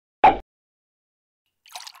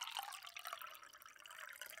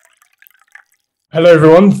Hello,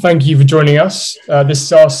 everyone. Thank you for joining us. This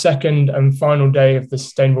is our second and final day of the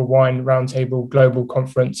Sustainable Wine Roundtable Global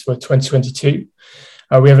Conference for 2022.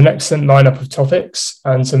 We have an excellent lineup of topics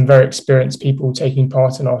and some very experienced people taking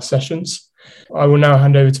part in our sessions. I will now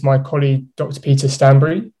hand over to my colleague, Dr. Peter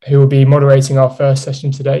Stanbury, who will be moderating our first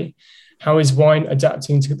session today. How is wine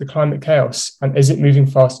adapting to the climate chaos, and is it moving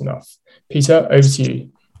fast enough? Peter, over to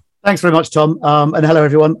you. Thanks very much, Tom, and hello,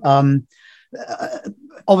 everyone.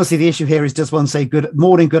 Obviously, the issue here is, does one say good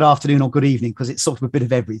morning, good afternoon, or good evening? Because it's sort of a bit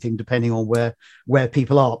of everything, depending on where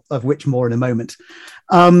people are, of which more in a moment.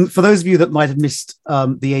 For those of you that might have missed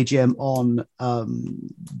the AGM on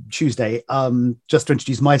Tuesday, just to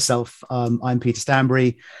introduce myself, I'm Peter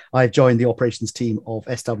Stanbury. I joined the operations team of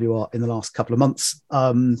SWR in the last couple of months,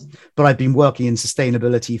 but I've been working in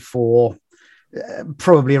sustainability for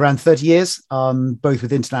probably around 30 years, both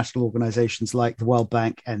with international organizations like the World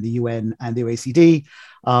Bank and the UN and the OECD,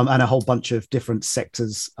 and a whole bunch of different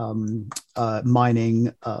sectors,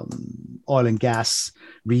 mining, oil and gas,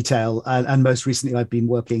 retail, and most recently I've been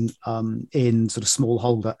working in sort of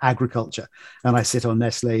smallholder agriculture, and I sit on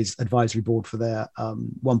Nestlé's advisory board for their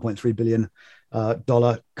 $1.3 billion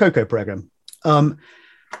cocoa program.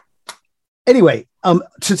 Anyway,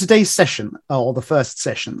 to today's session, or the first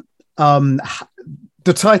session,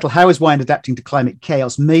 the title, How is Wine Adapting to Climate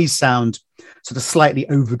Chaos, may sound sort of slightly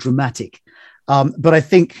over dramatic. But I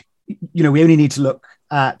think, we only need to look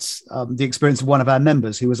at the experience of one of our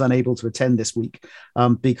members who was unable to attend this week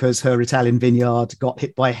because her Italian vineyard got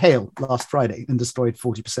hit by hail last Friday and destroyed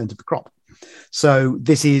 40% of the crop. So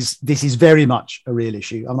this is very much a real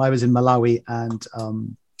issue. And I was in Malawi and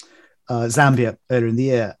Zambia earlier in the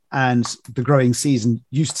year, and the growing season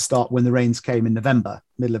used to start when the rains came in November,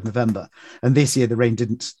 middle of November, and this year the rain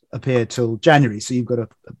didn't appear till January, so you've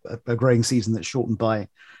got a growing season that's shortened by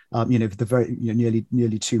the very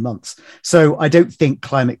nearly 2 months. So I don't think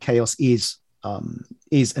climate chaos is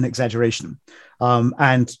an exaggeration,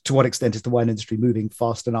 and to what extent is the wine industry moving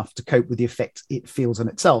fast enough to cope with the effect it feels on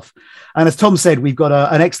itself? And as Tom said, we've got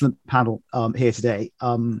an excellent panel here today.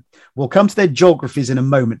 We'll come to their geographies in a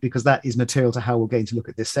moment because that is material to how we're going to look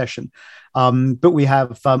at this session. But we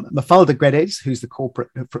have Mafalda Guedes, who's the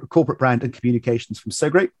corporate brand and communications from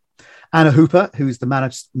Sogre; Anna Hooper, who's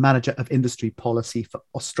the manager of industry policy for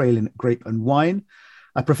Australian Grape and Wine;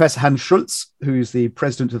 Professor Hans Schultz, who's the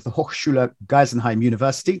president of the Hochschule Geisenheim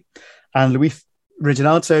University; and Luis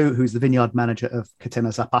Reginato, who's the vineyard manager of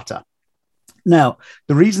Catena Zapata. Now,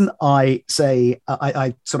 the reason I say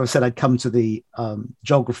I sort of said I'd come to the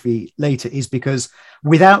geography later is because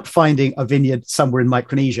without finding a vineyard somewhere in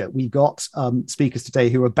Micronesia, we've got speakers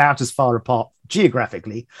today who are about as far apart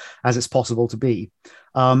geographically as it's possible to be.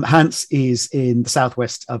 Hans is in the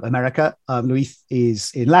southwest of America, Luis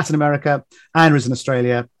is in Latin America, Anna is in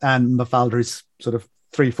Australia, and Mafalda is sort of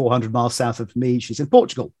 300-400 miles south of me. She's in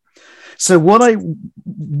Portugal. So one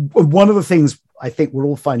of the things I think we're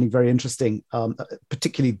all finding very interesting,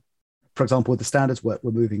 particularly, for example, with the standards work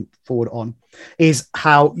we're moving forward on, is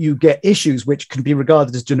how you get issues which can be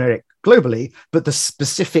regarded as generic globally, but the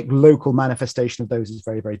specific local manifestation of those is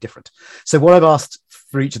very, very different. So what I've asked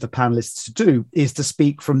for each of the panelists to do is to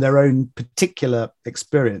speak from their own particular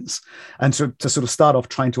experience and to sort of start off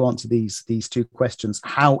trying to answer these two questions.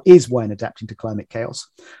 How is wine adapting to climate chaos?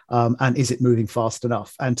 And is it moving fast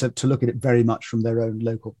enough? And to look at it very much from their own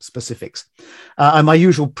local specifics. And my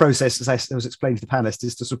usual process, as I was explaining to the panelists,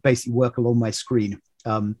 is to sort of basically work along my screen,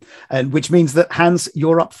 and which means that, Hans,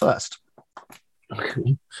 you're up first.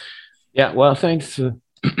 Okay. Yeah, well, thanks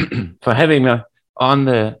for having me on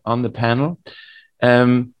the panel.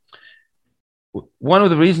 One of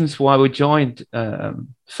the reasons why we joined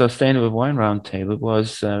Sustainable Wine Roundtable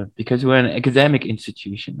was because we're an academic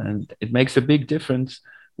institution, and it makes a big difference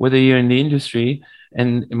whether you're in the industry.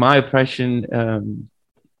 And in my impression,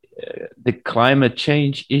 the climate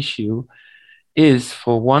change issue is,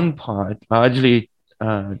 for one part, largely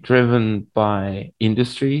driven by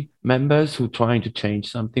industry members who are trying to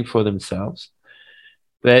change something for themselves.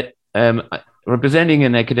 But representing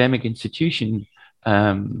an academic institution,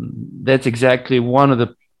 that's exactly one of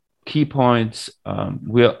the key points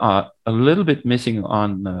we are a little bit missing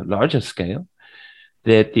on a larger scale,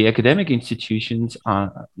 that the academic institutions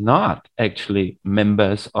are not actually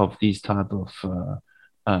members of these type of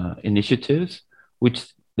initiatives,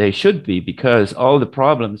 which they should be, because all the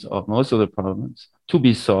problems, or most of the problems to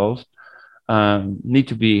be solved, need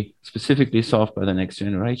to be specifically solved by the next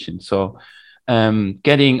generation. So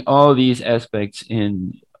getting all these aspects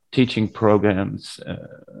in teaching programs,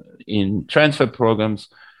 in transfer programs,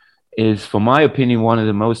 is, for my opinion, one of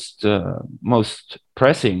the most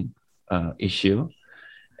pressing issue.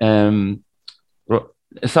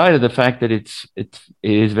 aside of the fact that it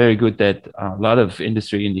is very good that a lot of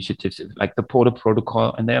industry initiatives like the Porter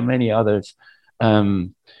Protocol, and there are many others, are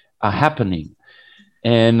happening.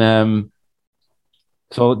 And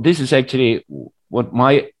so this is actually what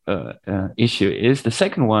my issue is. The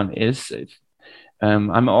second one is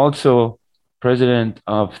I'm also president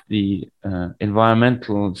of the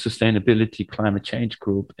Environmental Sustainability Climate Change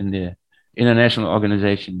Group in the International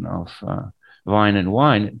Organization of Wine and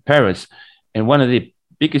Wine in Paris. And one of the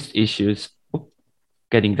biggest issues,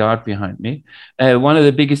 getting dark behind me, one of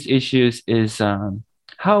the biggest issues is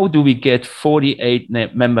how do we get 48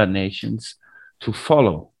 member nations to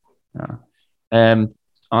follow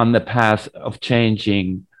on the path of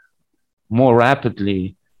changing more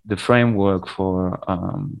rapidly the framework for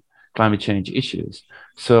climate change issues.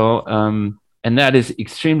 So, and that is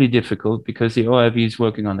extremely difficult because the OIV is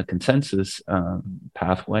working on the consensus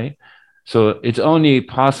pathway. So it's only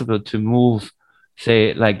possible to move,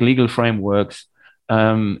 say, like legal frameworks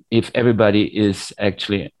if everybody is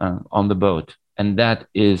actually on the boat. And that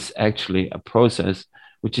is actually a process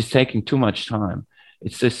which is taking too much time.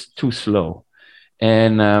 It's just too slow.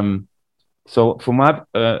 And so for my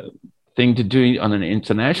thing to do on an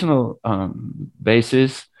international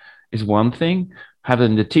basis is one thing.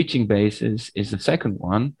 Having the teaching basis is the second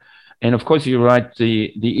one. And of course, you're right,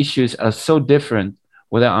 the issues are so different,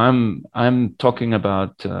 whether I'm talking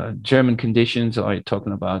about German conditions or you're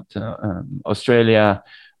talking about Australia,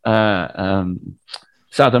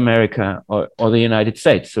 South America, or the United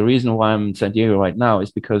States. The reason why I'm in San Diego right now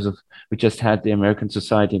is because we just had the American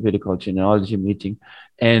Society of Viticulture and Enology meeting,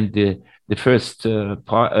 and the first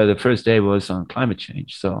day was on climate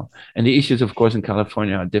change. So, and the issues, of course, in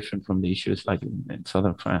California are different from the issues like in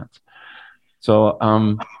southern France. So,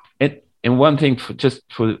 and one thing for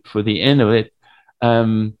the end of it,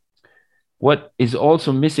 what is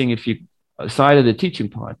also missing, if you aside of the teaching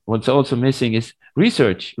part, what's also missing is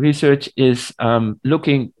research. Research is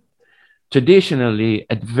looking traditionally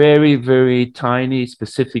at very, very tiny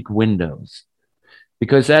specific windows,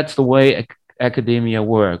 because that's the way academia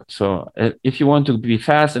works. So if you want to be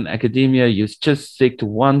fast in academia, you just stick to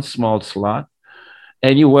one small slot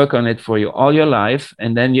and you work on it for all your life,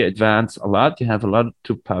 and then you advance a lot, you have a lot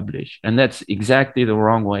to publish. And that's exactly the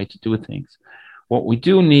wrong way to do things. What we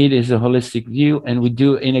do need is a holistic view, and we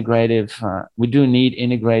do need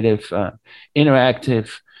integrative, interactive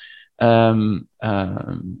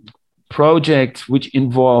projects which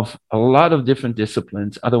involve a lot of different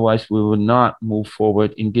disciplines. Otherwise, we will not move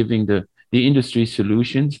forward in giving the industry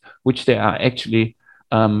solutions which they are actually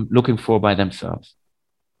looking for by themselves.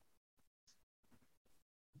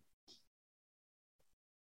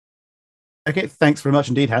 Okay, thanks very much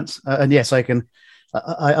indeed, Hans. And yes,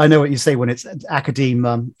 I know what you say when it's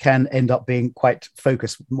academe can end up being quite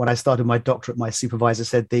focused. When I started my doctorate, my supervisor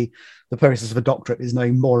said the process of a doctorate is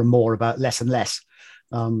knowing more and more about less and less.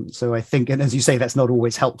 So I think, and as you say, that's not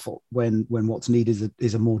always helpful when what's needed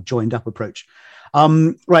is a more joined up approach.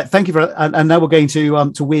 Right, thank you and now we're going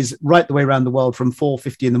to whiz right the way around the world from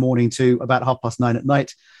 4:50 in the morning to about 9:30 at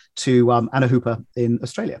night to Anna Hooper in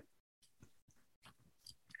Australia.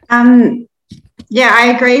 Yeah, I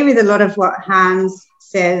agree with a lot of what Hans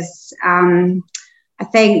says. I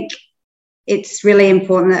think it's really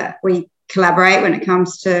important that we collaborate when it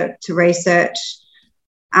comes to research.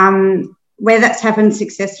 Where that's happened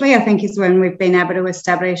successfully, I think, is when we've been able to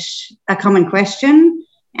establish a common question.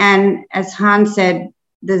 And as Hans said,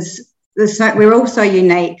 we're all so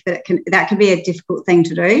unique that that can be a difficult thing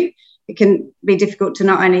to do. It can be difficult to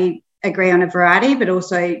not only agree on a variety, but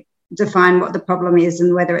also define what the problem is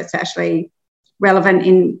and whether it's actually relevant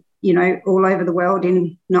in, all over the world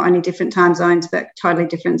in not only different time zones, but totally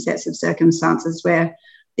different sets of circumstances where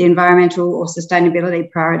the environmental or sustainability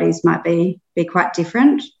priorities might be quite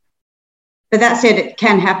different. But that said, it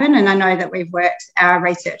can happen. And I know that our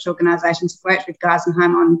research organisations have worked with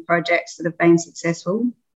Geisenheim on projects that have been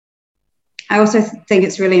successful. I also think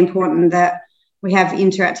it's really important that we have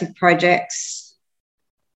interactive projects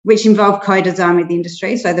which involve co-design with the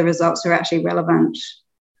industry, so the results are actually relevant.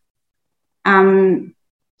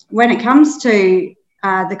 When it comes to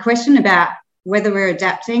the question about whether we're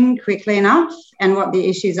adapting quickly enough and what the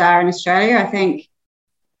issues are in Australia, I think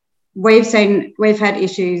we've had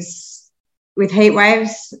issues with heat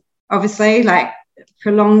waves, obviously, like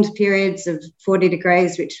prolonged periods of 40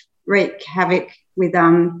 degrees, which wreak havoc with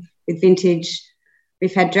vintage.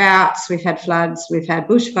 We've had droughts, we've had floods, we've had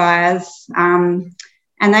bushfires, and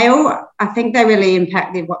I think they really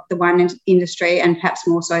impact the wine industry, and perhaps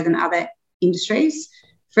more so than other industries,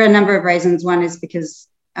 for a number of reasons. One is because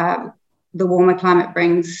the warmer climate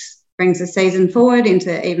brings brings the season forward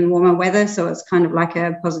into even warmer weather. So it's kind of like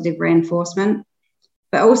a positive reinforcement.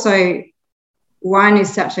 But also, wine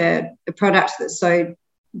is such a product that's so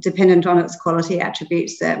dependent on its quality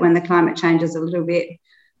attributes that when the climate changes a little bit,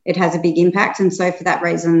 it has a big impact. And so for that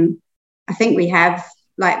reason, I think we have,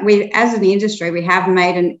 as an industry, we have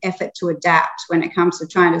made an effort to adapt when it comes to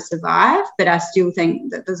trying to survive, but I still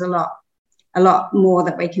think that there's a lot more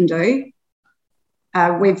that we can do.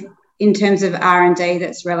 In terms of R&D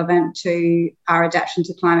that's relevant to our adaptation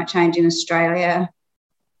to climate change in Australia,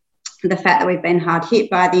 the fact that we've been hard hit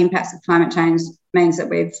by the impacts of climate change means that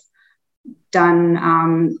we've done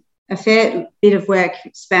a fair bit of work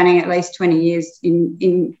spanning at least 20 years,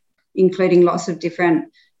 including lots of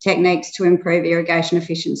different techniques to improve irrigation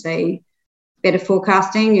efficiency, better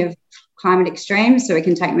forecasting of climate extremes so we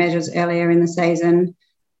can take measures earlier in the season,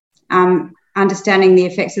 understanding the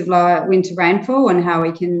effects of lower winter rainfall and how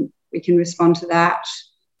we can respond to that.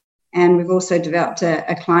 And we've also developed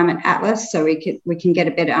a climate atlas so we can get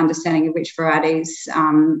a better understanding of which varieties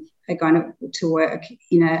are going to work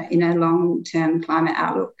in a long-term climate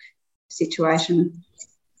outlook situation.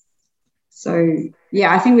 So,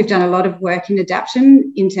 yeah, I think we've done a lot of work in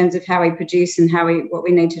adaptation in terms of how we produce and what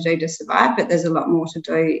we need to do to survive, but there's a lot more to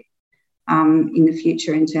do in the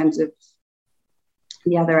future in terms of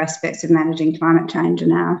the other aspects of managing climate change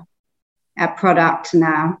and our product and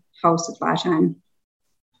our whole supply chain.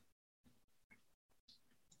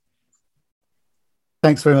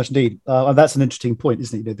 Thanks very much indeed. And that's an interesting point,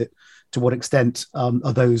 isn't it? That to what extent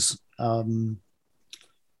are those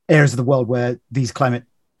areas of the world where these climate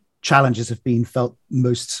challenges have been felt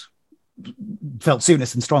soonest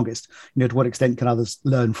and strongest? To what extent can others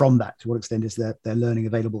learn from that? To what extent is their learning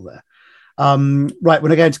available there? Right,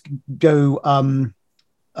 we're going to go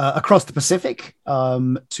across the Pacific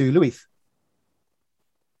to Luis.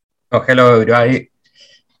 Oh, hello, everybody.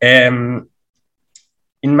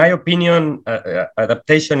 In my opinion,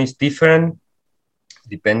 adaptation is different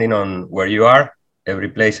depending on where you are. Every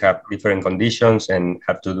place has different conditions and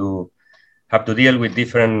have to deal with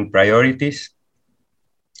different priorities.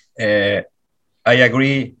 I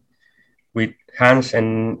agree with Hans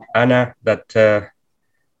and Anna that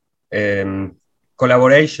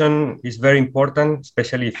collaboration is very important,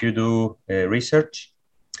 especially if you do research.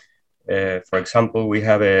 For example, we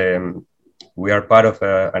are part of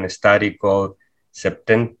a study called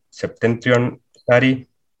Septentrion study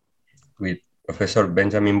with Professor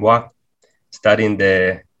Benjamin Bois, studying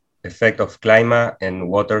the effect of climate and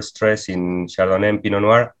water stress in Chardonnay and Pinot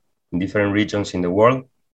Noir in different regions in the world,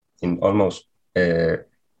 in almost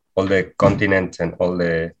all the continents and all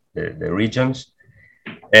the regions.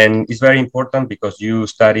 And it's very important because you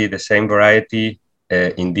study the same variety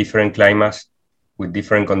in different climates with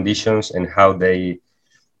different conditions and how they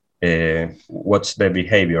what's the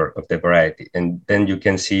behavior of the variety, and then you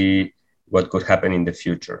can see what could happen in the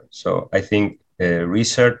future. So I think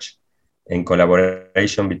research and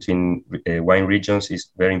collaboration between wine regions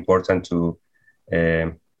is very important to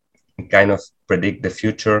kind of predict the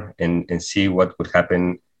future and see what could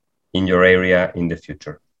happen in your area in the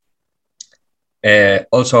future.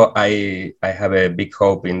 Also, I have a big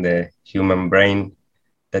hope in the human brain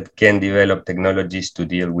that can develop technologies to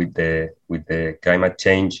deal with the climate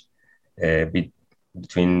change.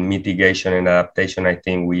 Between mitigation and adaptation, I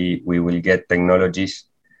think we will get technologies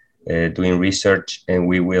doing research, and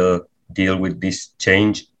we will deal with this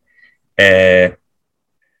change in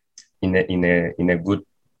a good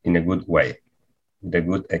way, the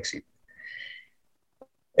good exit.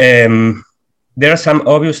 There are some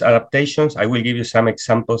obvious adaptations. I will give you some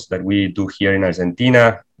examples that we do here in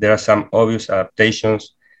Argentina. There are some obvious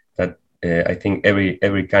adaptations that I think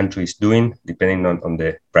every country is doing, depending on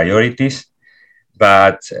the priorities.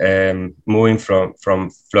 But moving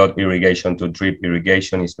from flood irrigation to drip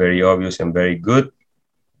irrigation is very obvious and very good.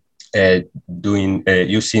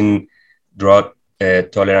 Using drought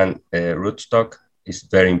tolerant rootstock is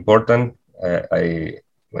very important. When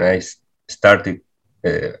I started,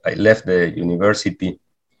 I left the university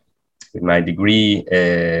with my degree.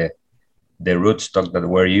 The rootstock that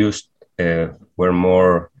were used were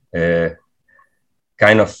more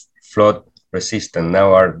kind of flood resistant,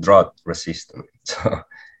 now are drought resistant. So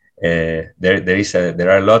there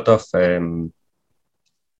are a lot of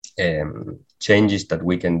changes that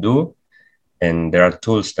we can do, and there are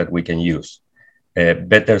tools that we can use.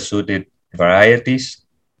 Better suited varieties,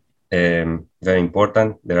 very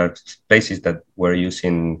important. There are places that were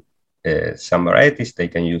using some varieties, they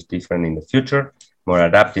can use different in the future, more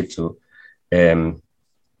adapted to a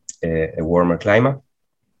warmer climate.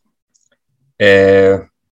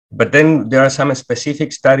 But then there are some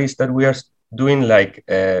specific studies that we are doing like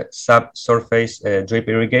subsurface drip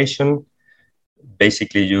irrigation.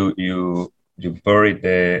 Basically, you bury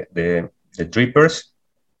the drippers,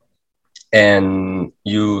 and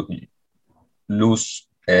you lose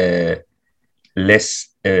less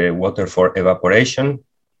water for evaporation,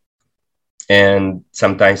 and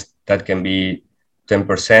sometimes that can be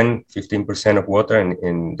 10%, 15% of water,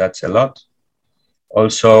 and that's a lot.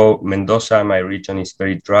 Also, Mendoza, my region, is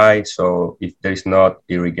very dry, so if there is not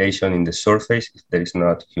irrigation in the surface, if there is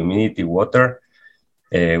not humidity, water,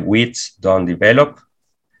 weeds don't develop.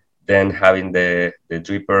 Then having the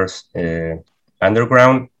drippers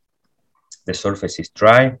underground, the surface is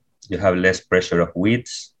dry, you have less pressure of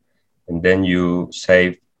weeds, and then you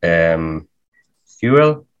save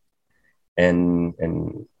fuel and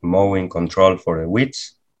mowing control for the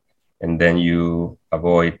weeds, and then you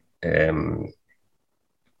avoid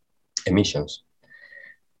emissions.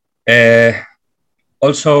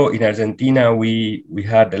 Also, in Argentina, we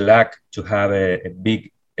had the luck to have a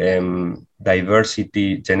big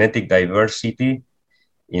genetic diversity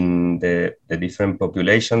in the different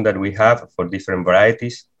population that we have for different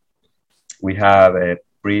varieties. We have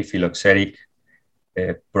pre-phylloxeric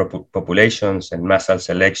populations and massal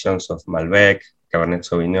selections of Malbec, Cabernet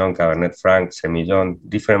Sauvignon, Cabernet Franc, Semillon,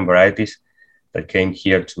 different varieties that came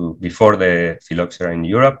here before the phylloxera in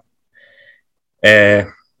Europe.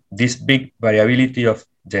 This big variability of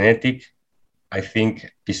genetic, I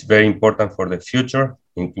think, is very important for the future.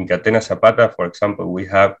 In Catena Zapata, for example, we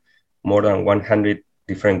have more than 100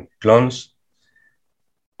 different clones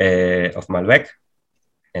of Malbec,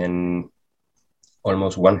 and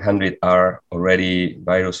almost 100 are already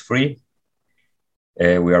virus-free.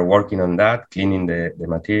 We are working on that, cleaning the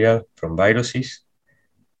material from viruses.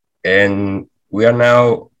 And we are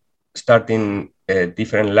now starting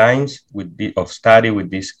different lines of study with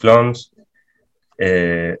these clones,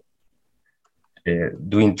 doing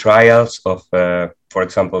trials of, for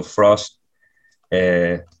example, frost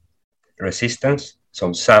resistance.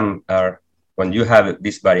 So some are, when you have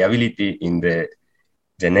this variability in the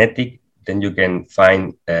genetic, then you can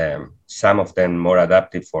find some of them more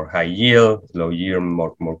adaptive for high yield, low yield,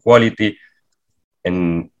 more quality,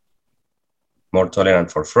 and more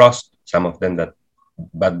tolerant for frost. Some of them that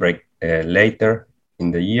bud break later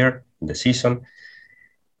in the year, in the season.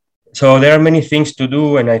 So there are many things to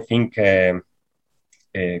do, and I think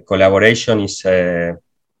collaboration is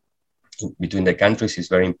between the countries is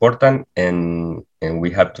very important, and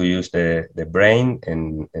we have to use the brain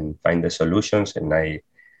and find the solutions. And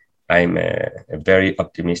I'm very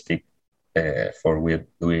optimistic for what we're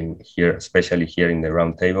doing here, especially here in the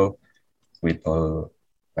roundtable with all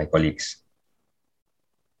my colleagues.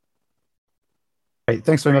 Great.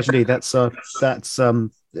 Thanks very much indeed. That's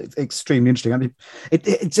extremely interesting. I mean,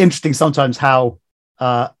 it's interesting sometimes how,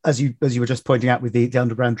 as you were just pointing out with the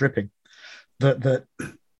underground dripping, that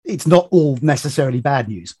it's not all necessarily bad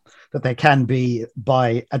news. That there can be,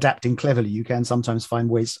 by adapting cleverly, you can sometimes find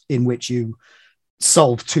ways in which you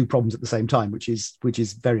solve two problems at the same time, which is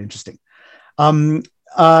very interesting. So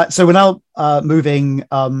we're now moving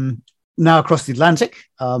now across the Atlantic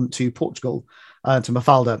to Portugal, to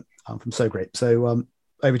Mafalda from Sograte. So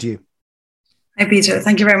over to you. Hi, Peter.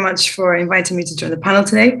 Thank you very much for inviting me to join the panel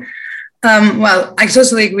today. Well, I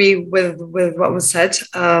totally agree with what was said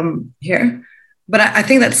here. But I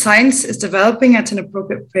think that science is developing at an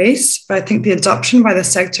appropriate pace, but I think the adoption by the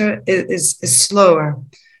sector is slower.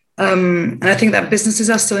 And I think that businesses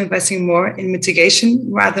are still investing more in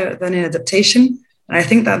mitigation rather than in adaptation. And I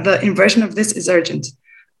think that the inversion of this is urgent.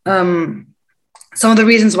 Some of the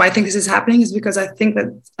reasons why I think this is happening is because I think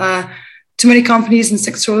that too many companies and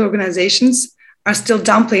sectoral organizations are still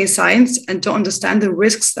downplaying science and don't understand the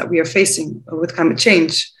risks that we are facing with climate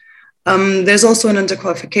change. There's also an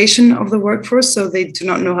underqualification of the workforce, so they do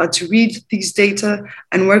not know how to read these data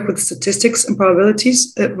and work with statistics and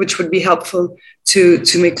probabilities, which would be helpful to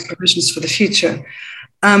make provisions for the future.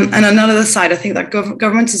 And on another side, I think that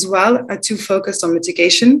governments as well are too focused on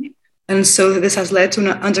mitigation, and so this has led to an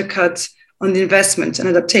undercut on the investment and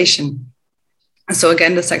adaptation. And so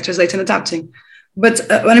again, the sector is late in adapting. But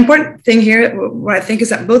an important thing here, what I think, is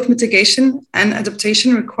that both mitigation and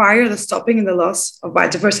adaptation require the stopping and the loss of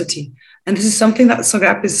biodiversity. And this is something that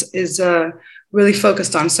SOGAP is really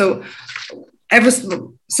focused on. So ever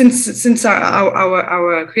since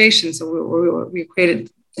our creation, so we created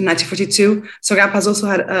in 1942, SOGAP has also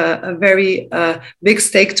had a very big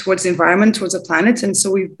stake towards the environment, towards the planet. And so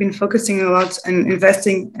we've been focusing a lot and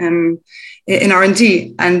investing in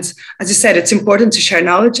R&D. And as you said, it's important to share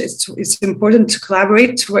knowledge. It's important to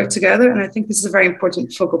collaborate, to work together. And I think this is a very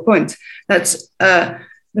important focal point. That's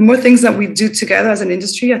the more things that we do together as an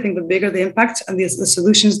industry, I think the bigger the impact and the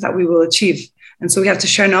solutions that we will achieve. And so we have to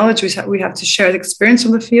share knowledge, we have to share the experience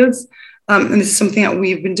from the fields. And this is something that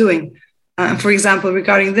we've been doing. For example,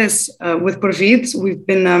 regarding this, with Porvid,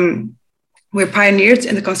 we're pioneers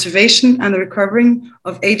in the conservation and the recovering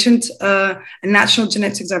of ancient and natural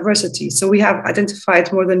genetic diversity. So we have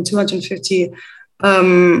identified more than 250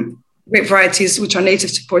 grape varieties which are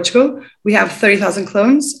native to Portugal. We have 30,000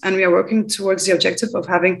 clones, and we are working towards the objective of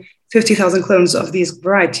having 50,000 clones of these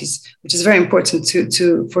varieties, which is very important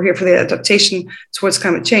for the adaptation towards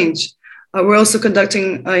climate change. We're also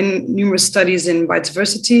conducting numerous studies in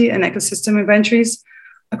biodiversity and ecosystem inventories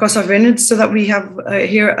across our vineyards, so that we have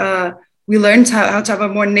we learned how to have a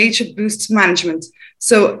more nature-boost management.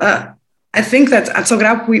 So I think that at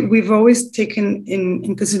Sograp, we've always taken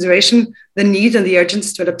in consideration the need and the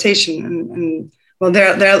urgency to adaptation. And well,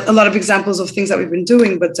 there are a lot of examples of things that we've been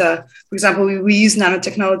doing, but for example, we use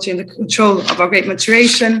nanotechnology in the control of our grape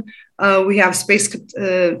maturation. We have space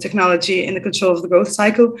technology in the control of the growth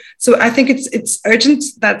cycle. So I think it's urgent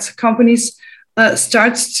that companies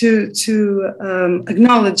start to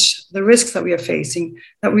acknowledge the risks that we are facing,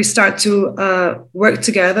 that we start to work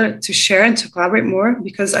together to share and to collaborate more,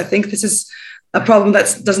 because I think this is a problem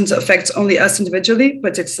that doesn't affect only us individually,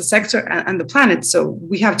 but it's the sector and the planet. So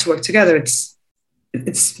we have to work together. It's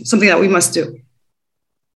something that we must do.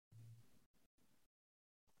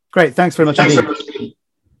 Great, thanks very much. I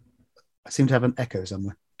seem to have an echo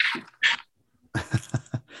somewhere.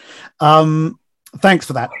 Thanks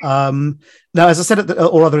for that. Now, as I said,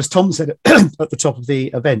 or rather, as Tom said at the top of the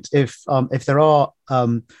event, if there are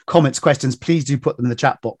comments, questions, please do put them in the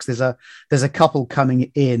chat box. There's a couple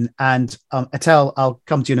coming in, and Etel, I'll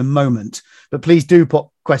come to you in a moment. But please do put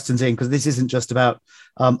questions in, because this isn't just about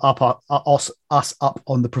us up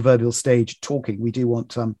on the proverbial stage talking. We do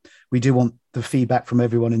want the feedback from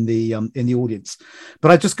everyone in the audience.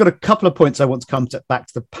 But I've just got a couple of points I want to come back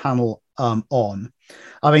to the panel on.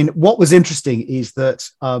 I mean, what was interesting is that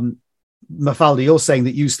Mafalda, you're saying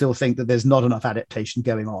that you still think that there's not enough adaptation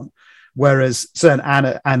going on, whereas Søren,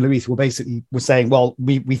 Anna, and Louise were saying, well,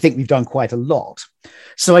 we think we've done quite a lot.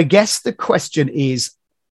 So I guess the question is,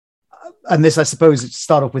 and this I suppose to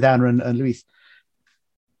start off with Anna and Louise,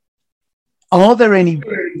 are there any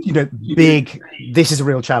big this is a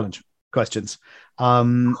real challenge questions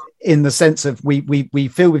in the sense of we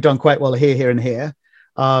feel we've done quite well here and here,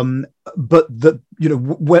 but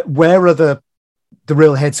where are the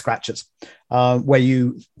real head scratchers where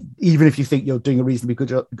you, even if you think you're doing a reasonably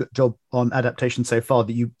good job on adaptation so far,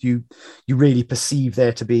 that you really perceive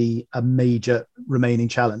there to be a major remaining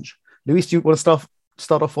challenge? Louise, do you want to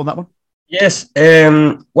start off on that one? Yes.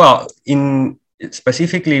 Well,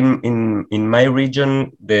 specifically in my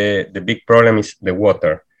region, the big problem is the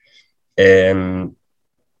water.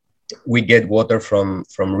 We get water from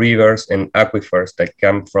rivers and aquifers that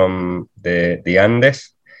come from the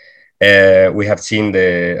Andes. We have seen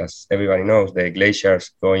as everybody knows, the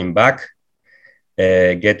glaciers going back,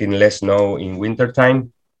 getting less snow in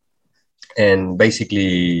wintertime. And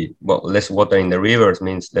basically, well, less water in the rivers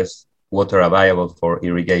means less water available for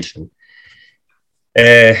irrigation.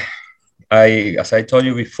 As I told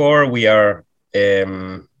you before, we are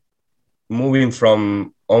moving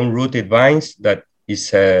from unrooted vines. That is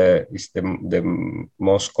the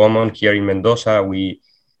most common here in Mendoza. We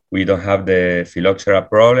don't have the phylloxera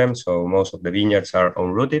problem, so most of the vineyards are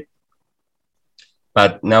unrooted.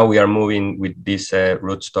 But now we are moving with these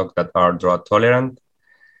rootstocks that are drought tolerant.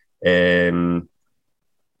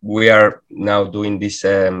 We are now doing this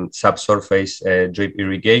subsurface drip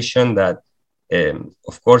irrigation that,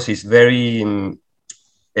 of course, is very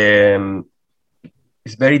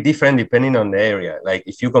different depending on the area. Like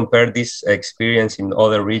if you compare this experience in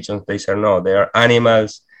other regions, they say no, there are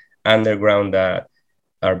animals underground that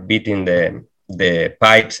are beating the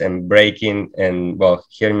pipes and breaking. And well,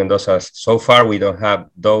 here in Mendoza, so far we don't have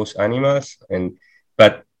those animals.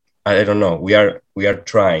 But I don't know. We are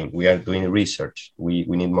trying. We are doing research. We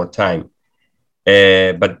need more time.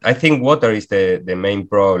 But I think water is the main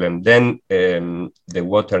problem. Then the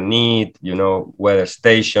water need, weather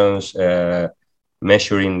stations,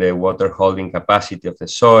 measuring the water holding capacity of the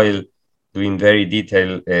soil, doing very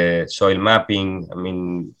detailed soil mapping. I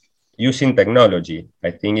mean, using technology,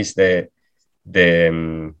 I think is the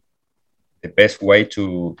best way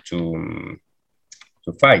to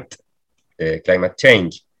fight climate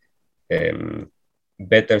change.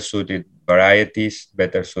 Better suited varieties,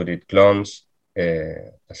 better suited clones.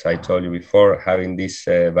 As I told you before, having this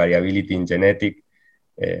variability in genetic,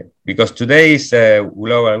 because today is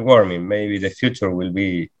global warming. Maybe the future will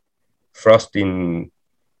be frosting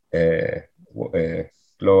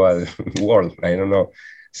global world. I don't know.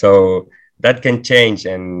 So that can change.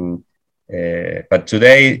 And but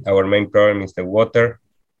today our main problem is the water,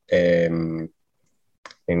 and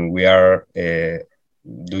we are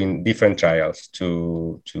doing different trials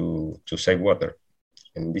to save water.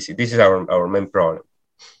 And this is our main problem.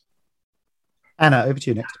 Anna, over to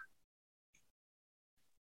you next.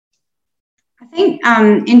 I think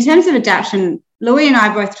in terms of adaptation, Louis and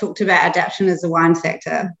I both talked about adaptation as a wine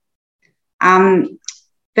sector.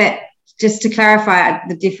 But just to clarify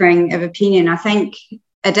the differing of opinion, I think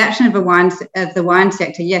adaptation of the wine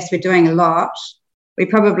sector, yes, we're doing a lot. We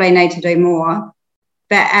probably need to do more.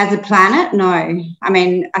 But as a planet, no. I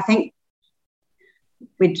mean, I think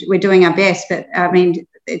we're doing our best, but I mean,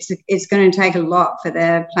 it's going to take a lot for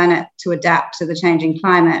the planet to adapt to the changing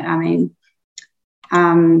climate. I mean,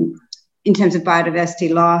 in terms of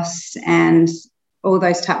biodiversity loss and all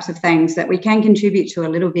those types of things that we can contribute to a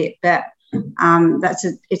little bit, but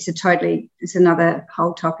it's another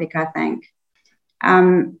whole topic, I think.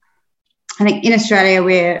 I think in Australia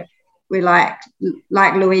we're like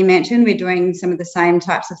Louis mentioned, we're doing some of the same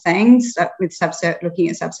types of things with looking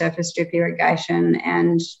at subsurface drip irrigation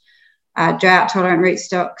and drought tolerant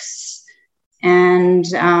rootstocks and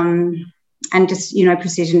just,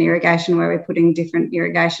 precision irrigation, where we're putting different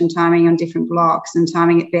irrigation timing on different blocks and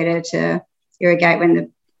timing it better to irrigate when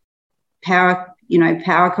the power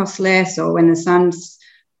costs less, or when the sun's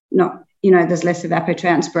not, there's less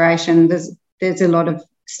evapotranspiration. There's a lot of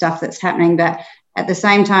stuff that's happening, but at the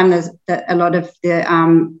same time, there's a lot of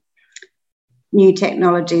the new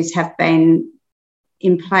technologies have been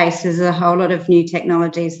in place. There's a whole lot of new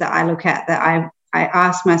technologies that I look at that I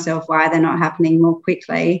ask myself why they're not happening more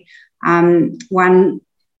quickly. One,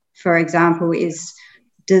 for example, is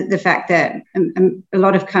the fact that a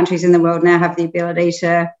lot of countries in the world now have the ability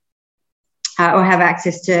to or have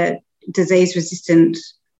access to disease-resistant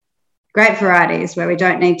grape varieties, where we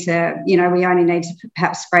don't need to, we only need to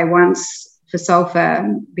perhaps spray once for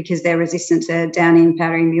sulphur because they're resistant to downy and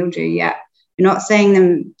powdery mildew. Yet we're not seeing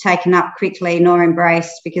them taken up quickly nor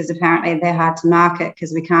embraced, because apparently they're hard to market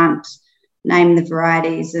because we can't name the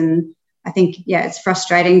varieties. And I think, it's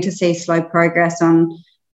frustrating to see slow progress on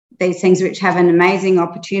these things, which have an amazing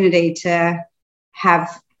opportunity to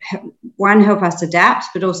have, one, help us adapt,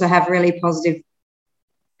 but also have really positive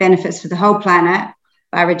benefits for the whole planet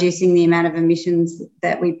by reducing the amount of emissions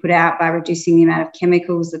that we put out, by reducing the amount of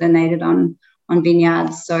chemicals that are needed on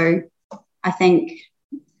vineyards. So I think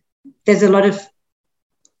there's a lot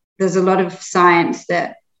of science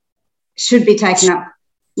that should be taken up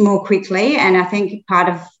more quickly. And I think part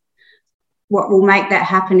of what will make that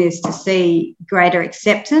happen is to see greater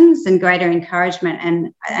acceptance and greater encouragement.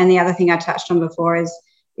 And the other thing I touched on before is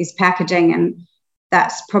packaging. And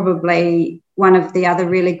that's probably one of the other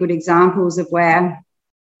really good examples of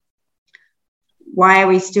why are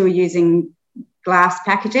we still using glass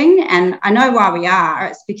packaging? And I know why we are.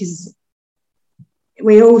 It's because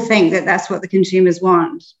we all think that that's what the consumers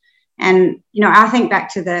want. And, I think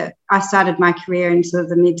back to I started my career in sort of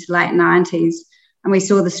the mid to late 90s, and we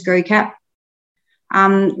saw the screw cap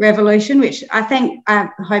revolution, which I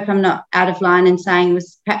hope I'm not out of line in saying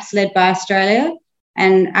was perhaps led by Australia.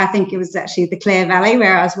 And I think it was actually the Clare Valley,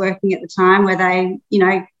 where I was working at the time, where they,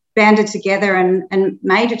 banded together and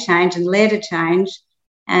made a change and led a change.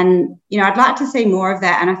 And, I'd like to see more of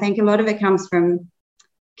that. And I think a lot of it comes from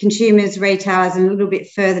consumers, retailers, and a little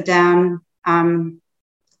bit further down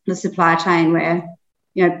the supply chain, where,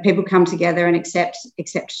 people come together and accept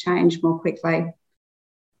change more quickly.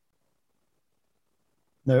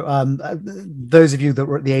 No, those of you that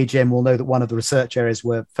were at the AGM will know that one of the research areas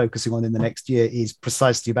we're focusing on in the next year is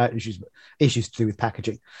precisely about issues to do with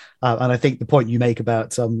packaging. And I think the point you make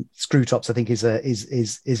about screw tops, I think, is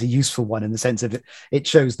a useful one, in the sense of it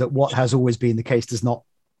shows that what has always been the case does not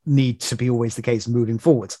need to be always the case moving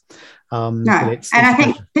forward. No, and I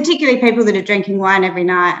think particularly people that are drinking wine every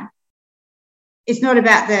night, it's not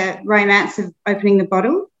about the romance of opening the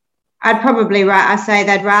bottle. I say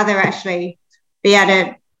they'd rather actually be able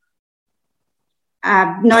to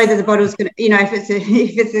know that the bottle's going to, if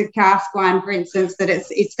it's a cask wine, for instance, that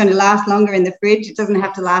it's going to last longer in the fridge. It doesn't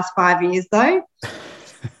have to last 5 years, though.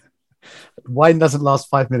 Wine doesn't last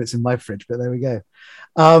 5 minutes in my fridge, but there we go.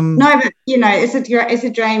 No, but it's a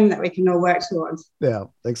dream that we can all work towards. Yeah,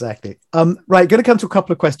 exactly. Right, going to come to a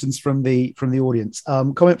couple of questions from the audience.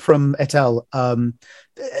 Comment from et al.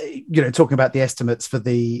 Talking about the estimates for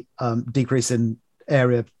the decrease in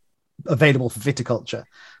area available for viticulture.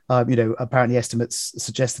 Apparently estimates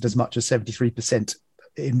suggested as much as 73%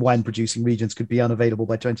 in wine producing regions could be unavailable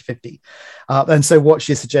by 2050. And so what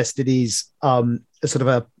she suggested is a sort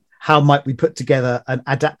of how might we put together an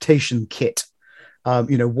adaptation kit?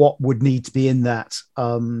 What would need to be in that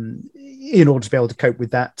in order to be able to cope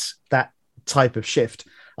with that type of shift?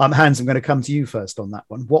 Hans, I'm going to come to you first on that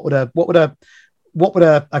one. What would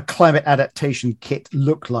a climate adaptation kit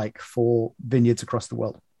look like for vineyards across the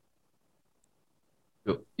world?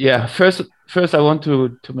 Yeah, first I want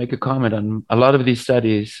to make a comment on a lot of these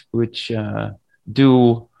studies, which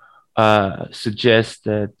do suggest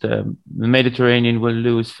that the Mediterranean will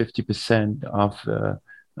lose 50% of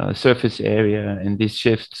surface area in these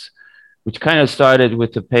shifts, which kind of started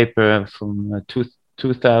with a paper from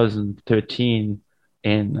 2013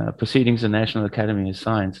 in Proceedings of the National Academy of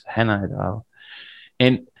Science, Hanna et al.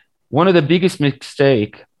 And one of the biggest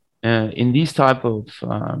mistakes in these type of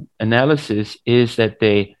analysis is that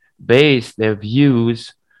they base their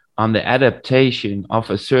views on the adaptation of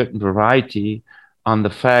a certain variety on the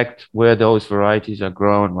fact where those varieties are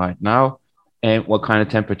grown right now and what kind of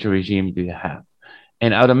temperature regime do you have.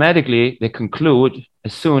 And automatically they conclude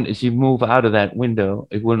as soon as you move out of that window,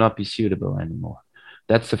 it will not be suitable anymore.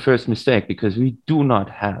 That's the first mistake, because we do not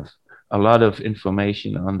have a lot of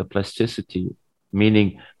information on the plasticity,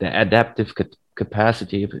 meaning the adaptive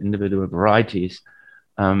capacity of individual varieties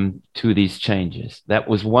to these changes. That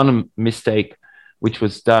was one mistake which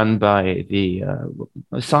was done by the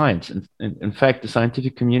science, in fact, the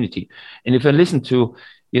scientific community. And if I listen to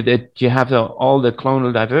that you have all the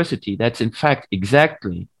clonal diversity, that's in fact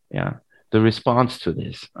exactly the response to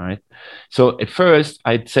this, right? So at first,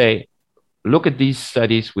 I'd say, look at these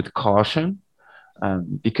studies with caution,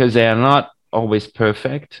 because they are not always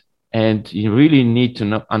perfect, and you really need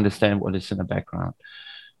to understand what is in the background.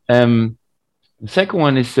 The second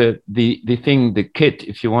one is the kit,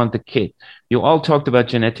 if you want the kit. You all talked about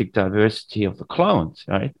genetic diversity of the clones,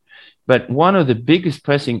 right? But one of the biggest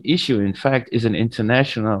pressing issue, in fact, is an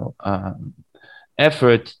international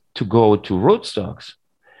effort to go to rootstocks.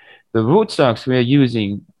 The rootstocks we are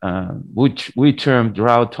using, which we term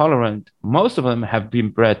drought tolerant, most of them have been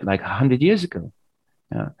bred like 100 years ago.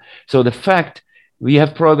 Yeah. So the fact we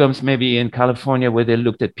have programs maybe in California where they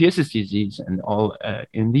looked at Pierce's disease and all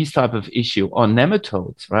in these type of issue on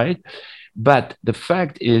nematodes, right? But the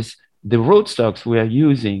fact is the rootstocks we are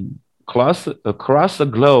using across the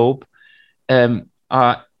globe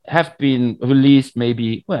have been released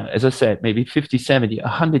maybe, well, as I said, maybe 50, 70,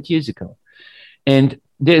 100 years ago. And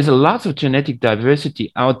there's a lot of genetic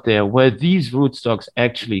diversity out there where these rootstocks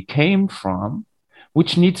actually came from,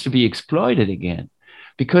 which needs to be exploited again.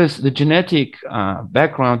 Because the genetic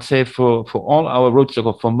background, say for all our rootstock,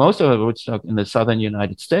 or for most of our rootstock in the southern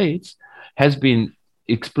United States, has been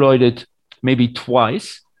exploited maybe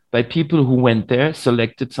twice by people who went there,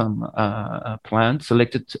 selected some plants,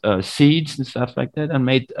 selected seeds and stuff like that, and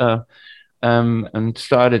made and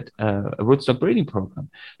started a rootstock breeding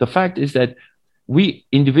program. The fact is that we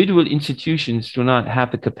individual institutions do not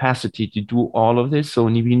have the capacity to do all of this, so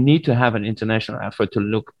we need to have an international effort to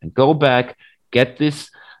look and go back, get this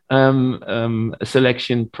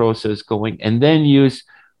selection process going, and then use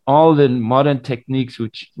all the modern techniques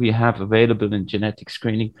which we have available in genetic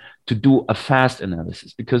screening to do a fast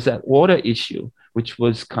analysis. Because that water issue, which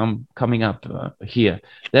was coming up here,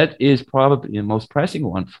 that is probably the most pressing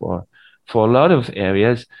one for a lot of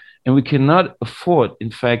areas. And we cannot afford,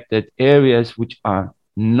 in fact, that areas which are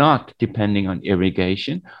not depending on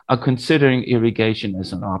irrigation are considering irrigation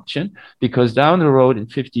as an option, because down the road in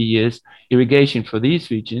 50 years, irrigation for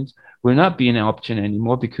these regions will not be an option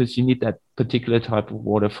anymore, because you need that particular type of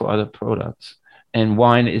water for other products. And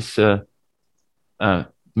wine is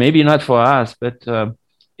maybe not for us, but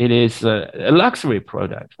it is a luxury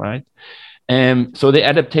product, right? And so the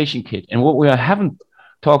adaptation kit, and what we haven't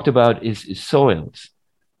talked about is soils,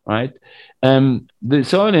 right? The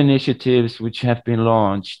soil initiatives which have been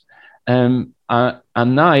launched are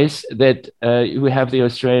nice, that we have the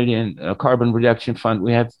Australian Carbon Reduction Fund,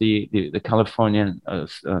 we have the Californian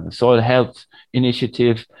Soil Health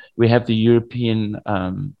Initiative, we have the European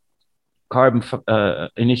Carbon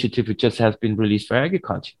Initiative, which just has been released for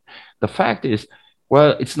agriculture. The fact is,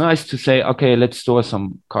 well, it's nice to say, okay, let's store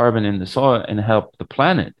some carbon in the soil and help the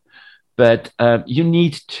planet, but you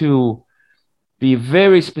need to be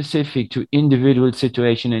very specific to individual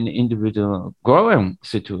situation and individual growing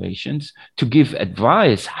situations to give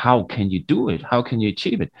advice. How can you do it? How can you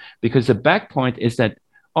achieve it? Because the back point is that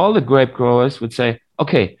all the grape growers would say,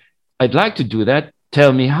 okay, I'd like to do that.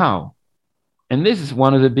 Tell me how. And this is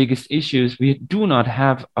one of the biggest issues. We do not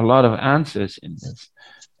have a lot of answers in this.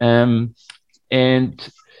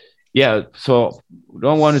 And yeah, so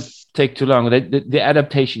don't want to take too long. The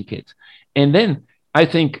adaptation kit. And then I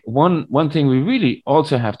think one thing we really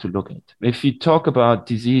also have to look at, if you talk about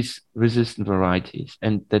disease-resistant varieties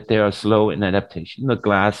and that they are slow in adaptation, the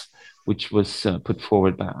GLAS, which was put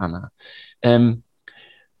forward by Anna.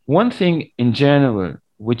 One thing in general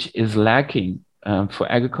which is lacking for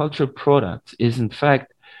agricultural products is, in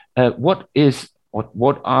fact, what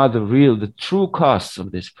are the true costs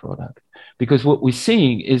of this product? Because what we're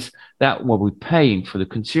seeing is that what we're paying for the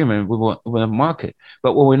consumer with the market,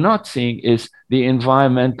 but what we're not seeing is the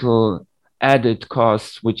environmental added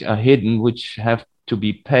costs which are hidden, which have to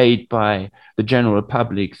be paid by the general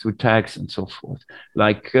public through tax and so forth,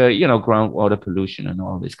 like groundwater pollution and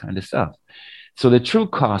all this kind of stuff. So the true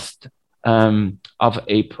cost of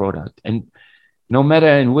a product, and no matter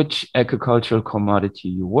in which agricultural commodity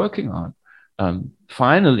you're working on,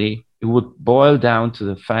 finally it would boil down to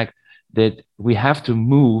the fact that we have to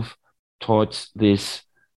move towards this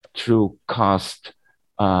true cost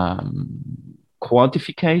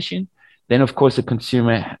quantification. Then, of course, the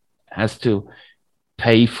consumer has to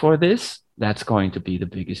pay for this. That's going to be the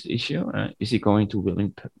biggest issue. Is he going to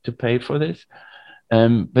willing to pay for this?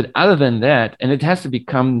 But other than that, and it has to be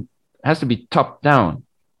top down,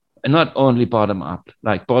 and not only bottom up.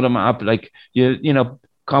 Like bottom up, like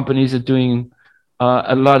companies are doing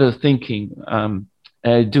a lot of thinking.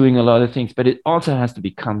 Doing a lot of things, but it also has to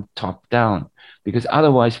become top down, because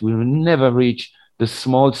otherwise we will never reach the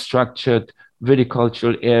small structured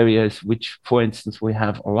viticultural areas, which, for instance, we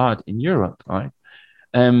have a lot in Europe, right?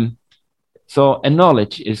 And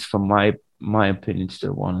knowledge is, from my opinion,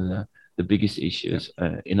 still one of the biggest issues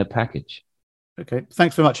in a package. Okay,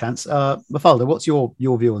 thanks very much, Hans. Mafalda, what's your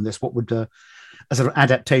view on this? What would a sort of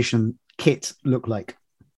adaptation kit look like?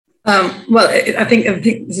 Well, I think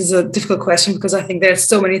this is a difficult question, because I think there are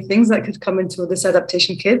so many things that could come into this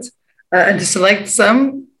adaptation kit, and to select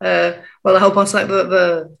some, I hope I'll select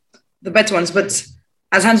the better ones. But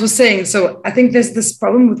as Hans was saying, so I think there's this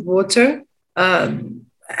problem with water, and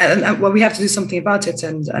we have to do something about it.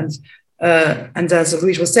 And as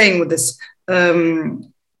Luis was saying, with this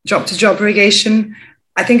drop-to-drop irrigation,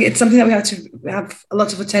 I think it's something that we have to have a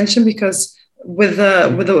lot of attention, because with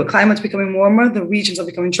the climate becoming warmer, the regions are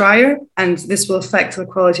becoming drier, and this will affect the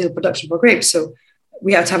quality of the production for grapes. So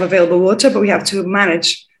we have to have available water, but we have to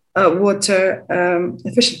manage water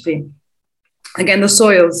efficiently. Again, the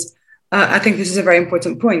soils, I think this is a very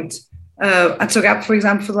important point. At SOGAP, for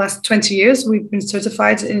example, for the last 20 years, we've been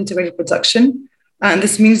certified in integrated production. And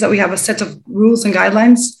this means that we have a set of rules and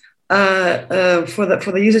guidelines for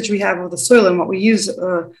the usage we have of the soil and what we use,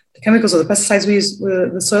 the chemicals or the pesticides we use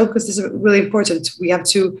with the soil, because this is really important. We have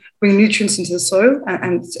to bring nutrients into the soil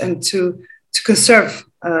and to conserve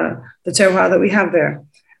the terroir that we have there.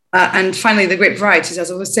 And finally, the grape varieties,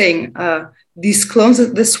 as I was saying, these clones,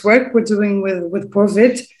 this work we're doing with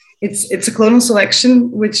Porvid, it's a clonal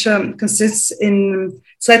selection which consists in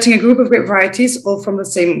selecting a group of grape varieties, all from the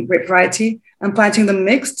same grape variety, and planting them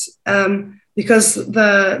mixed, because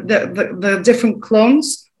the different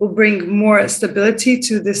clones will bring more stability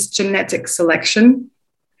to this genetic selection.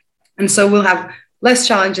 And so we'll have less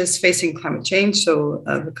challenges facing climate change, so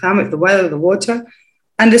the climate, the weather, the water,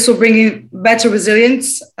 and this will bring you better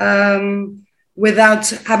resilience without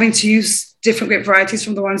having to use different grape varieties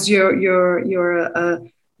from the ones you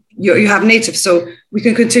have native. So we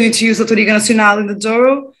can continue to use the Touriga Nacional in the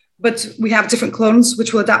Douro, but we have different clones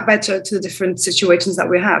which will adapt better to the different situations that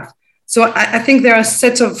we have. So I think there are a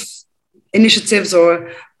set of initiatives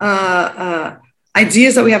or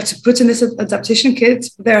ideas that we have to put in this adaptation kit.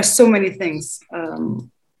 There are so many things.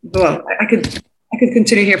 Well, I could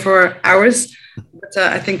continue here for hours, but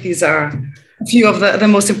I think these are a few of the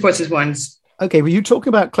most important ones. Okay, well, you talk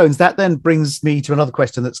about clones. That then brings me to another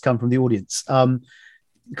question that's come from the audience.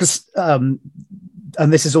 Because, and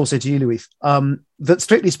this is also to you, Luis, that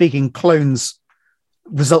strictly speaking, clones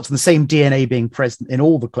results in the same DNA being present in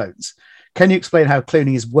all the clones. Can you explain how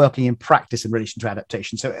cloning is working in practice in relation to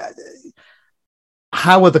adaptation? So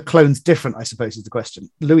how are the clones different, I suppose, is the question.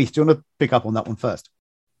 Luis, do you want to pick up on that one first?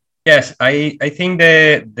 Yes, I think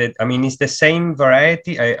that I mean, it's the same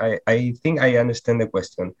variety. I think I understand the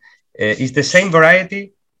question. It's the same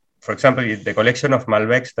variety, for example, the collection of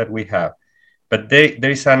Malbecs that we have, but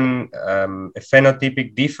there is a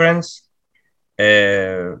phenotypic difference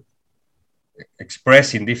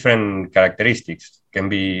expressed in different characteristics. Can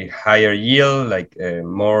be higher yield, like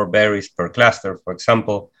more berries per cluster, for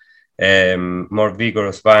example, more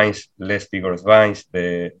vigorous vines, less vigorous vines.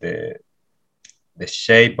 The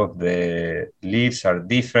shape of the leaves are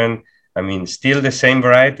different. I mean, still the same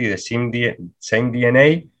variety, the same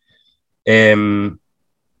DNA. And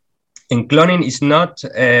cloning is not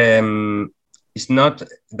it's not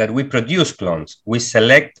that we produce clones. We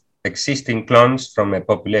select existing clones from a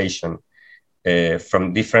population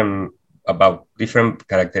from different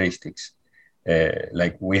characteristics.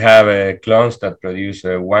 Like we have clones that produce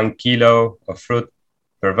 1 kilo of fruit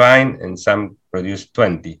per vine, and some produce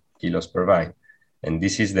 20 kilos per vine. And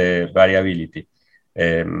this is the variability.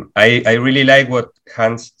 I really like what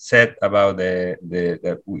Hans said about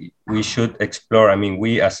that we should explore. I mean,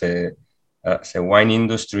 we as a wine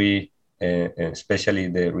industry, especially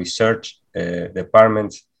the research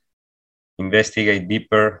departments, investigate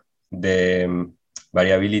deeper the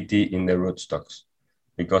variability in the rootstocks.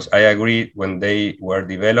 Because I agree, when they were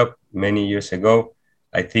developed many years ago,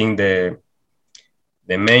 I think the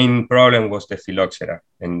main problem was the phylloxera,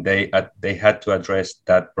 and they had to address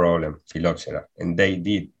that problem, phylloxera, and they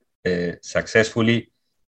did successfully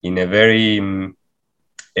in a very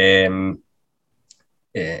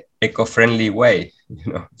eco-friendly way.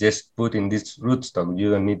 You know, just put in this rootstock.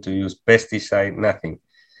 You don't need to use pesticide, nothing.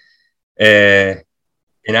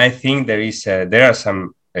 And I think there are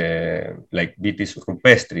some like Vitis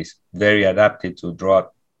rupestris, very adapted to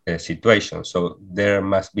drought situations. So there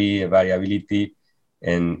must be a variability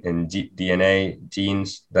and DNA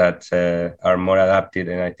genes that are more adapted,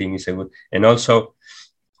 and I think it's a good. And also,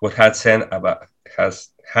 what Hans said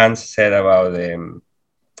about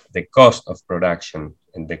the cost of production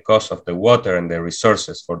and the cost of the water and the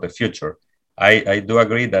resources for the future. I do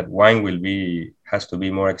agree that wine has to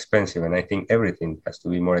be more expensive, and I think everything has to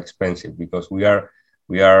be more expensive, because we are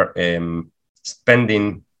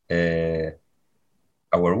spending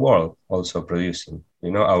our world also producing,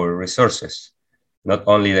 our resources, not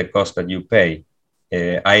only the cost that you pay.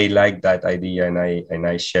 I like that idea, and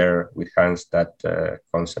I share with Hans that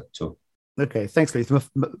concept too. Okay, thanks, Luis.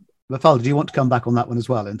 Mafalda, do you want to come back on that one as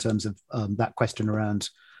well, in terms of that question around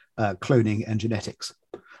cloning and genetics?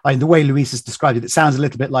 I mean, the way Luis has described it, it sounds a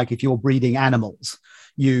little bit like if you're breeding animals,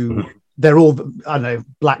 they're all, I don't know,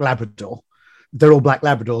 black Labrador. They're all black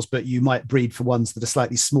Labradors, but you might breed for ones that are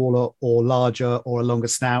slightly smaller or larger or a longer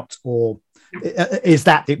snout, or is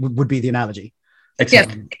that, it would be the analogy?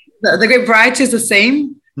 Exactly. Yes, the grape variety is the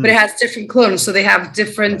same, but it has different clones. So they have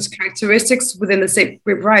different characteristics within the same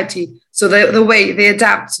grape variety. So the way they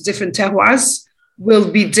adapt to different terroirs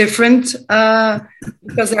will be different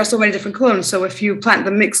because there are so many different clones. So if you plant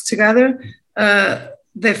them mixed together, the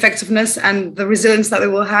effectiveness and the resilience that they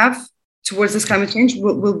will have towards this climate change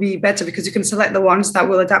will be better, because you can select the ones that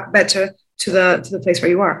will adapt better to the place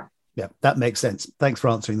where you are. Yeah, that makes sense. Thanks for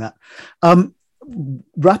answering that.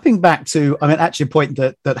 Wrapping back to, I mean, actually a point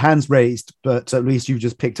that Hans raised, but at least you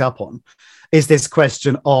just picked up on, is this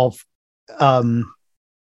question of,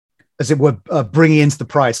 as it were, bringing into the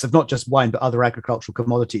price of not just wine, but other agricultural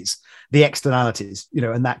commodities, the externalities,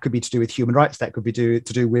 and that could be to do with human rights, that could be to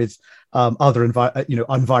do with other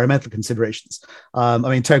environmental considerations. I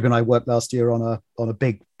mean, Togo and I worked last year on a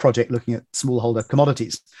big project looking at smallholder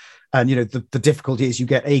commodities. And, the difficulty is you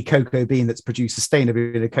get a cocoa bean that's produced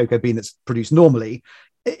sustainably and a cocoa bean that's produced normally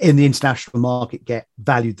in the international market get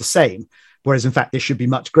valued the same. Whereas, in fact, this should be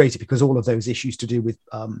much greater, because all of those issues to do with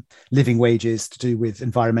living wages, to do with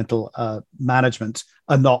environmental management,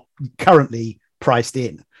 are not currently priced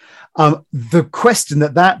in. The question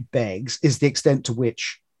that begs is the extent to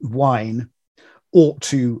which wine ought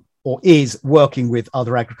to or is working with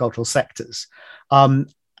other agricultural sectors.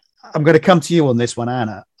 I'm going to come to you on this one,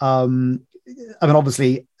 Anna. I mean,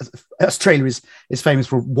 obviously, Australia is famous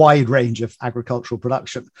for a wide range of agricultural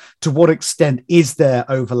production. To what extent is there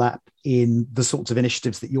overlap in the sorts of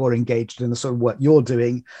initiatives that you're engaged in, the sort of work you're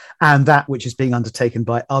doing, and that which is being undertaken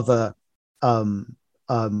by other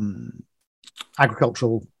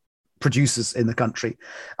agricultural producers in the country?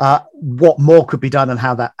 What more could be done, and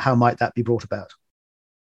how might that be brought about?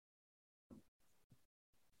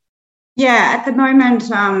 Yeah, at the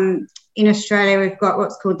moment in Australia, we've got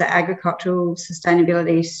what's called the Agricultural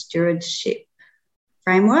Sustainability Stewardship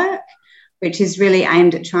Framework, which is really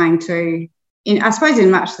aimed at trying to, I suppose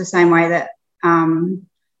in much the same way that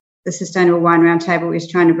the Sustainable Wine Roundtable is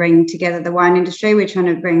trying to bring together the wine industry, we're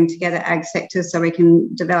trying to bring together ag sectors so we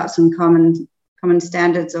can develop some common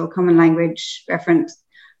standards or common language reference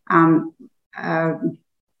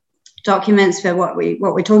documents for what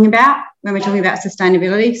we're talking about when we're talking about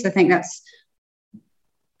sustainability. So I think that's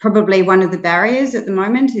probably one of the barriers at the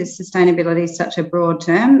moment, is sustainability is such a broad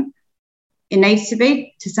term. It needs to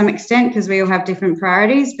be to some extent, because we all have different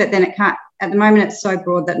priorities, but then it can't, at the moment it's so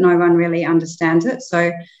broad that no one really understands it.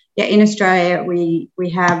 So yeah, in Australia we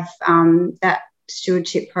have that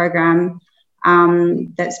stewardship program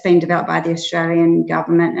that's been developed by the Australian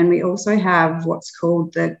government, and we also have what's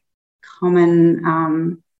called the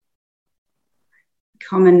common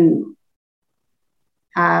common,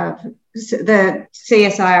 the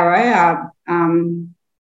CSIRO, our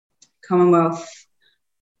Commonwealth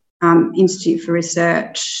Institute for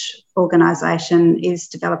Research organisation, is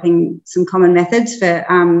developing some common methods for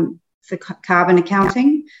carbon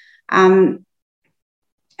accounting.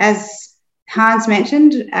 As Hans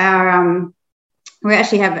mentioned, we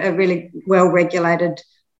actually have a really well-regulated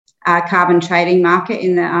carbon trading market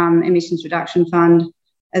in the Emissions Reduction Fund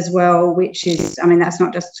as well, which is, I mean, that's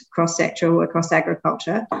not just cross-sectoral, across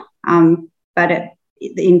agriculture, but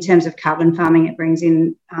in terms of carbon farming, it brings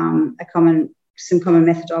in some common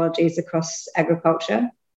methodologies across agriculture.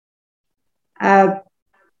 I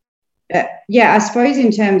suppose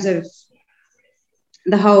in terms of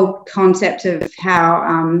the whole concept of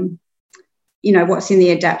how, what's in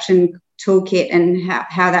the adaptation toolkit and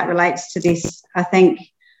how that relates to this, I think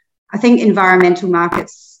environmental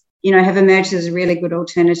markets, have emerged as a really good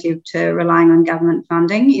alternative to relying on government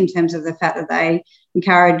funding, in terms of the fact that they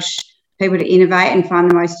encourage people to innovate and find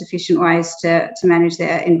the most efficient ways to manage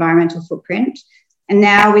their environmental footprint. And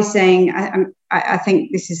now we're seeing, I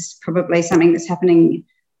think this is probably something that's happening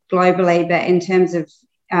globally, but in terms of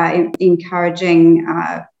encouraging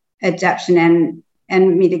adaptation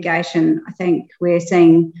and mitigation, I think we're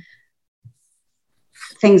seeing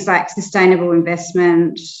things like sustainable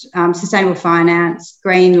investment, sustainable finance,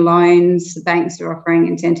 green loans. The banks are offering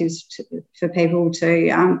incentives for people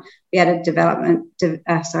to be able to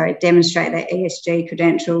demonstrate their ESG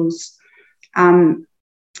credentials. And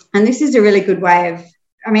this is a really good way of,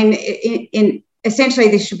 essentially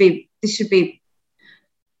this should be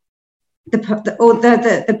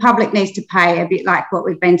the public needs to pay, a bit like what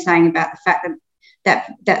we've been saying about the fact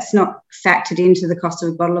that's not factored into the cost of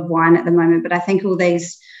a bottle of wine at the moment. But I think all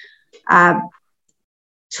these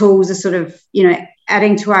tools are sort of,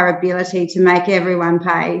 adding to our ability to make everyone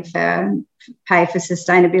pay for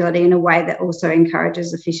sustainability in a way that also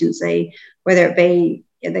encourages efficiency, whether it be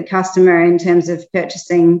the customer in terms of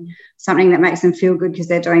purchasing something that makes them feel good because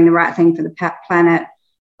they're doing the right thing for the planet,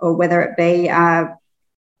 or whether it be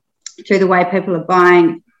through the way people are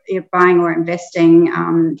buying or investing,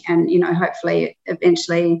 and hopefully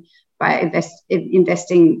eventually by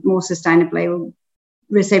investing more sustainably will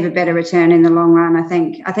receive a better return in the long run. I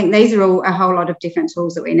think these are all a whole lot of different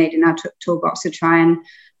tools that we need in our toolbox to try and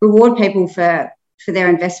reward people for their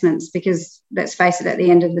investments, because let's face it, at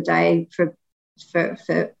the end of the day, to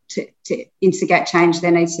instigate change,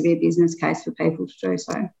 there needs to be a business case for people to do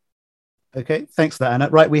so. Okay, thanks for that, Anna.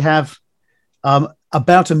 Right, we have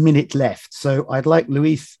about a minute left, so I'd like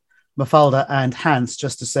Louise, Mafalda and Hans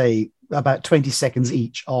just to say about 20 seconds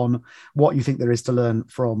each on what you think there is to learn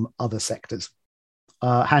from other sectors.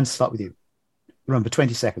 Hans, start with you. Remember,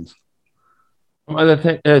 20 seconds.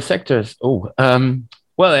 Other sectors.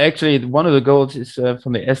 Well, actually, one of the goals is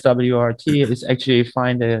from the SWRT is actually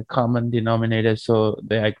find a common denominator. So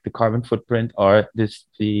the carbon footprint, or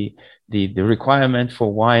the requirement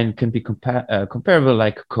for wine can be comparable,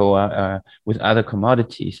 like cocoa, with other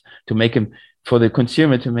commodities, to make them, for the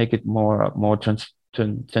consumer, to make it more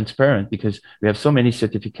transparent, because we have so many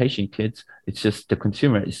certification kits. It's just the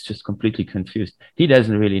consumer is just completely confused. He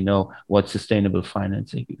doesn't really know what sustainable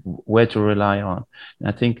financing, where to rely on. And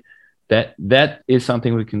I think that is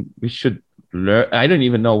something we should learn. I don't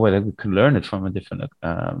even know whether we can learn it from a different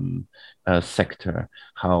sector.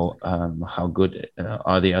 How good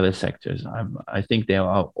are the other sectors? I think they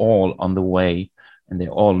are all on the way, and they're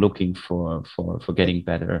all looking for getting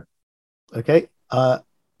better. Okay,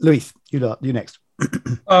 Louise, you next.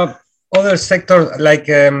 Other sectors, like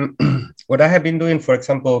what I have been doing, for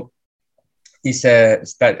example, is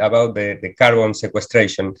about the carbon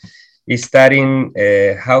sequestration. Is studying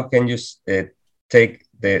how can you take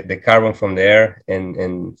the carbon from the air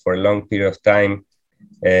and for a long period of time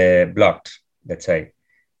blocked, let's say.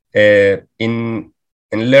 In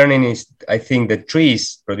learning is, I think,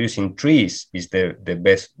 producing trees is the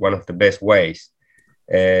best, one of the best ways.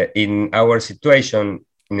 In our situation,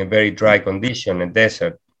 in a very dry condition, a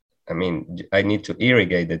desert, I need to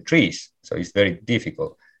irrigate the trees, so it's very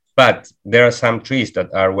difficult. But there are some trees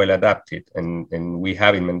that are well adapted, and we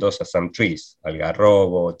have in Mendoza some trees,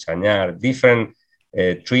 algarrobo, chañar, different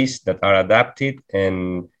trees that are adapted,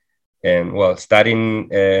 and studying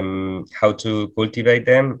how to cultivate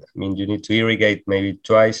them. You need to irrigate maybe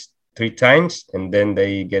 2-3 times, and then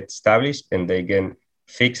they get established, and they can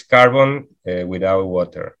fix carbon without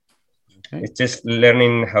water. Okay. It's just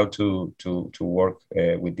learning how to work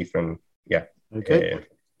with different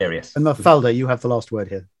areas. And Mafalda, you have the last word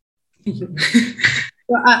here.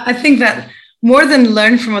 Well, I think that more than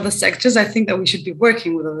learn from other sectors, I think that we should be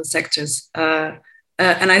working with other sectors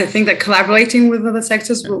And I think that collaborating with other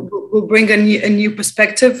sectors will bring a new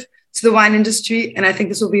perspective to the wine industry. And I think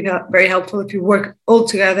this will be very helpful if we work all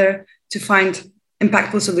together to find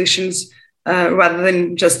impactful solutions rather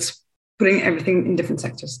than just putting everything in different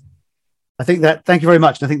sectors. Thank you very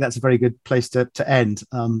much. I think that's a very good place to end.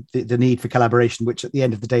 The need for collaboration, which at the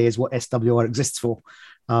end of the day is what SWR exists for.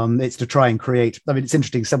 It's to try and create. I mean, it's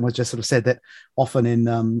interesting. Someone just sort of said that often in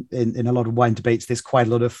a lot of wine debates, there's quite a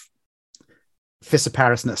lot of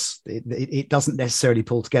fissiparousness. It doesn't necessarily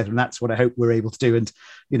pull together, and that's what I hope we're able to do. And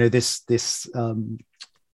this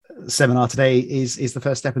seminar today is the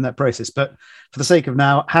first step in that process. But for the sake of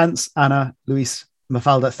now, Hans, Anna, Luis,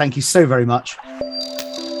 Mafalda, thank you so very much.